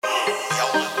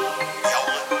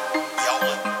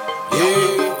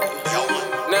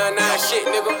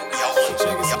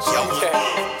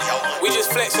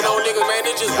flexing on niggas, man.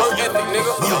 It just work ethic,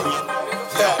 nigga.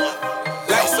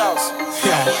 Light sauce.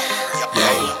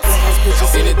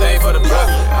 Bitches anything for the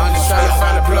profit. I'm just trying to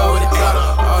find a plug with a cutter.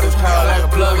 All this power like a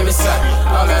plug in the socket.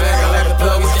 All that acting like a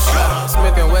plug is the shutter.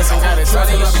 Smith & Wesson got it right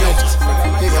in your bitches.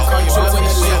 Nigga call you plug in the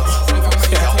shit.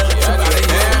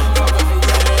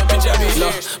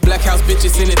 Look, black house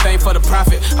bitches, anything for the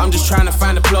profit. I'm just trying to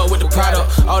find a plug with the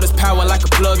product. All this power like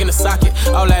a plug in the socket.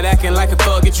 All that acting like a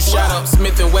thug, get you shot up.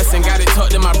 Smith & Wesson got it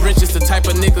tucked in my britches. The type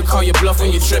of nigga call your bluff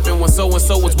when you tripping. When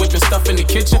so-and-so was whipping stuff in the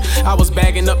kitchen, I was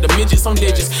bagging up the midgets on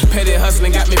digits. Petty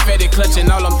hustling got me petty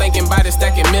clutching. All I'm thinking about is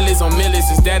stacking millies on millies.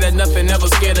 Is that or nothing, never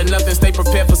scared of nothing. Stay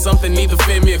prepared for something, either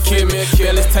fear me or kill me.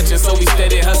 Belly's touching, so we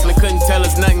steady hustling. Couldn't tell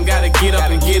us nothing, gotta get up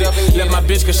and get it. Left my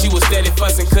bitch cause she was steady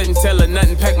fussing. Couldn't tell her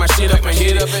nothing, pack my shit up and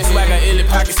hit it. Swagger illy,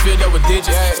 pockets filled up with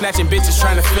digits. Snatching bitches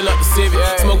trying to fill up the Civic.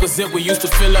 Smoke a zip, we used to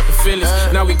fill up the Phillies.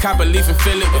 Now we cop a leaf and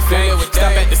fill it with thing.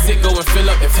 Stop at the sit, go and fill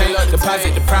up the tank.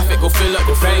 Deposit the profit, go fill up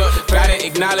the bank. Gotta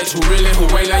acknowledge who really, who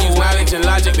ain't. I use knowledge and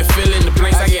logic to fill in the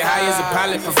blanks. I get high as a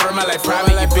pilot, prefer my life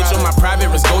private. Your bitch on my private,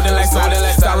 wrist golden like soda.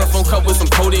 Styrofoam cup with some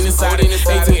codeine inside it.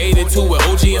 1882 with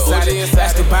OG inside it.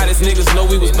 Ask about us, niggas know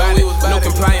we was body. No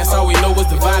compliance, all we know was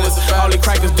the violence. All the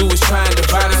crackers do is try and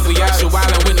divide us. We out here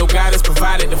wildin' with no guidance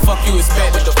provided. The fuck you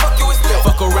expect?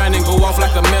 Fuck around and go off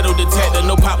like a metal detector.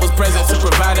 No pop was present to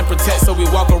provide and protect, so we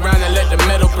walk around and let the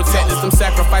metal protect us. Them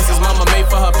sacrifices mama made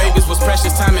for her babies was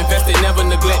precious. Time invested, never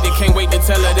neglected. Can't wait to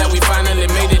tell her that we finally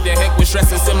made it. The heck with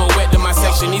stress and silhouette to my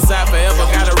section. Eastside forever,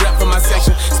 got a rep for my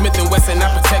section. Smith & Wesson, I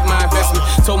protect my investment.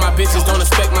 Told my bitches don't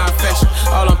expect my affection.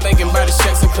 All I'm thinking about is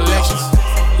checks and collections.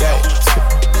 Yeah.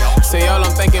 Say all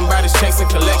I'm thinking about is checks and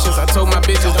collections. I told my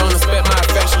bitches don't expect my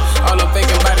affection. All I'm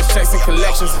thinking about is checks and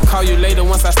collections. I'll call you later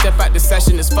once I step out the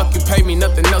session. It's fuck you pay me,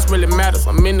 nothing else really matters.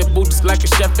 I'm in the booth just like a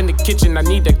chef in the kitchen. I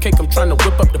need that cake, I'm trying to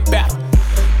whip up the batter.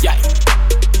 Yeah.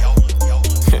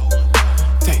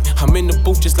 Dang, I'm in the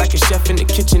booth just like a chef in the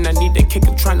kitchen. I need that cake,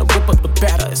 I'm trying to whip up the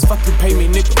batter. It's fuck you pay me,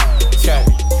 nigga. Yeah.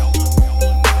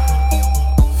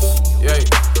 Yeah.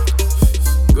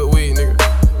 Good weed, nigga.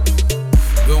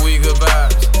 Good weed, good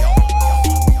vibes.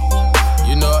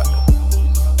 You know it.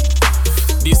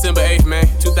 December 8th, man,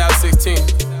 2016.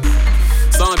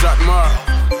 Song drop tomorrow.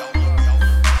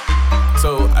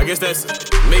 So I guess that's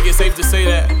make it safe to say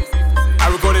that I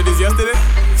recorded this yesterday.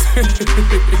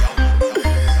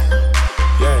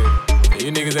 Yeah,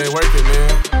 you niggas ain't working,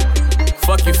 man.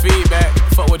 Fuck your feedback.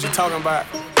 Fuck what you talking about.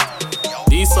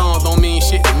 These songs don't mean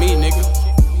shit to me, nigga.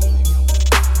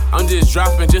 I'm just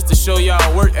dropping just to show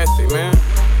y'all work ethic, man.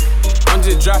 I'm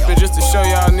just dropping just to show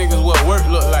y'all niggas what work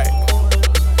look like.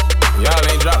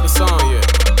 Y'all ain't dropped the song yet.